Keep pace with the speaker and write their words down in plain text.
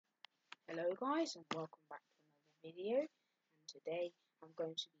Hello guys, and welcome back to another video, and today I'm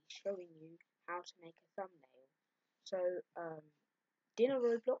going to be showing you how to make a thumbnail. So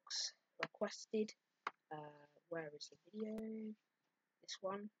DinnerRoblox requested, where is the video? This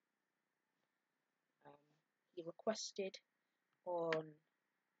one. He requested on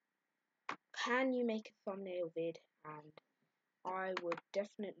can you make a thumbnail vid, and I would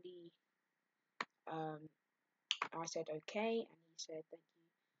definitely I said okay, and he said thank you.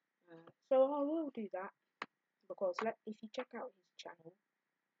 So I will do that, because if you check out his channel,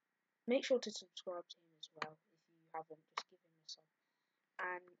 make sure to subscribe to him as well if you haven't. Just give him a sub.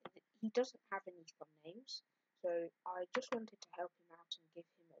 And he doesn't have any thumbnails, so I just wanted to help him out and give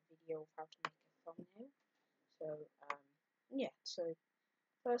him a video of how to make a thumbnail. So yeah. So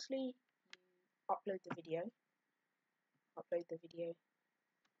firstly, you upload the video.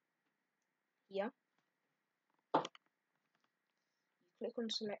 Here. You click on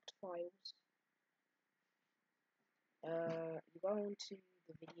select files. You go into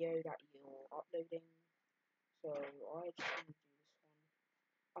the video that you're uploading. So I just want to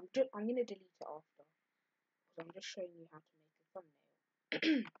do this one. I'm gonna delete it after, because I'm just showing you how to make a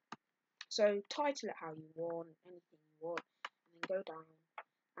thumbnail. So title it how you want, anything you want, and then go down,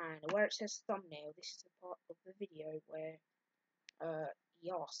 and where it says thumbnail, this is the part of the video where he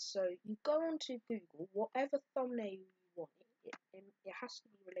asks. So you go onto Google, whatever thumbnail you want. It has to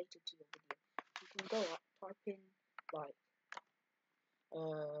be related to your video. You can go up, type in like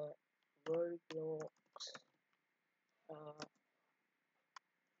Roblox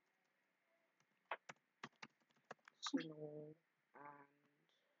Arsenal, and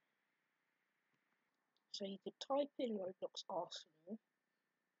so you could type in Roblox Arsenal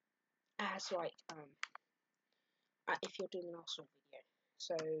as like if you're doing an Arsenal video.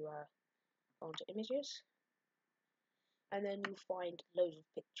 So go onto images, and then you'll find loads of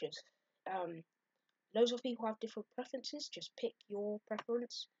pictures. Loads of people have different preferences. Just pick your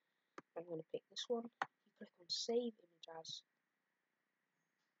preference. I'm going to pick this one. You click on save image as.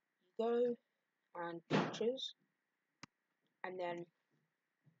 You go and pictures, and then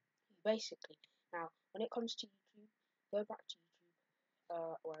you basically, now when it comes to YouTube, go back to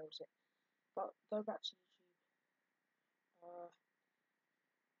YouTube. Where was it? Go back to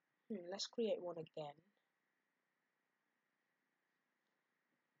YouTube. Let's create one again.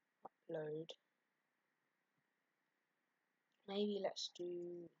 Upload. Maybe let's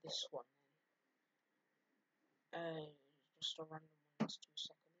do this one then. Just a random one. That's 2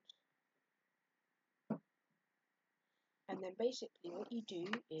 seconds. And then basically what you do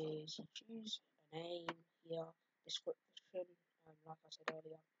is you choose a name here, description, like I said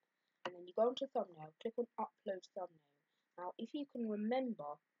earlier, and then you go into thumbnail, click on upload thumbnail. Now if you can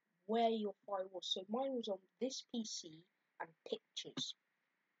remember where your file was, so mine was on this PC and pictures.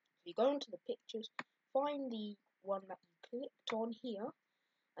 So you go into the pictures, find the one that you clicked on here,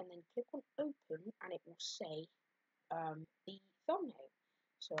 and then click on open, and it will say the thumbnail.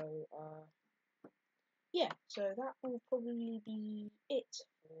 So yeah, so that will probably be it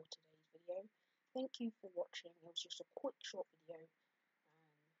for today's video. Thank you for watching. It was just a quick short video,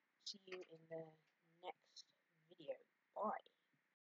 and see you in the next video. Bye.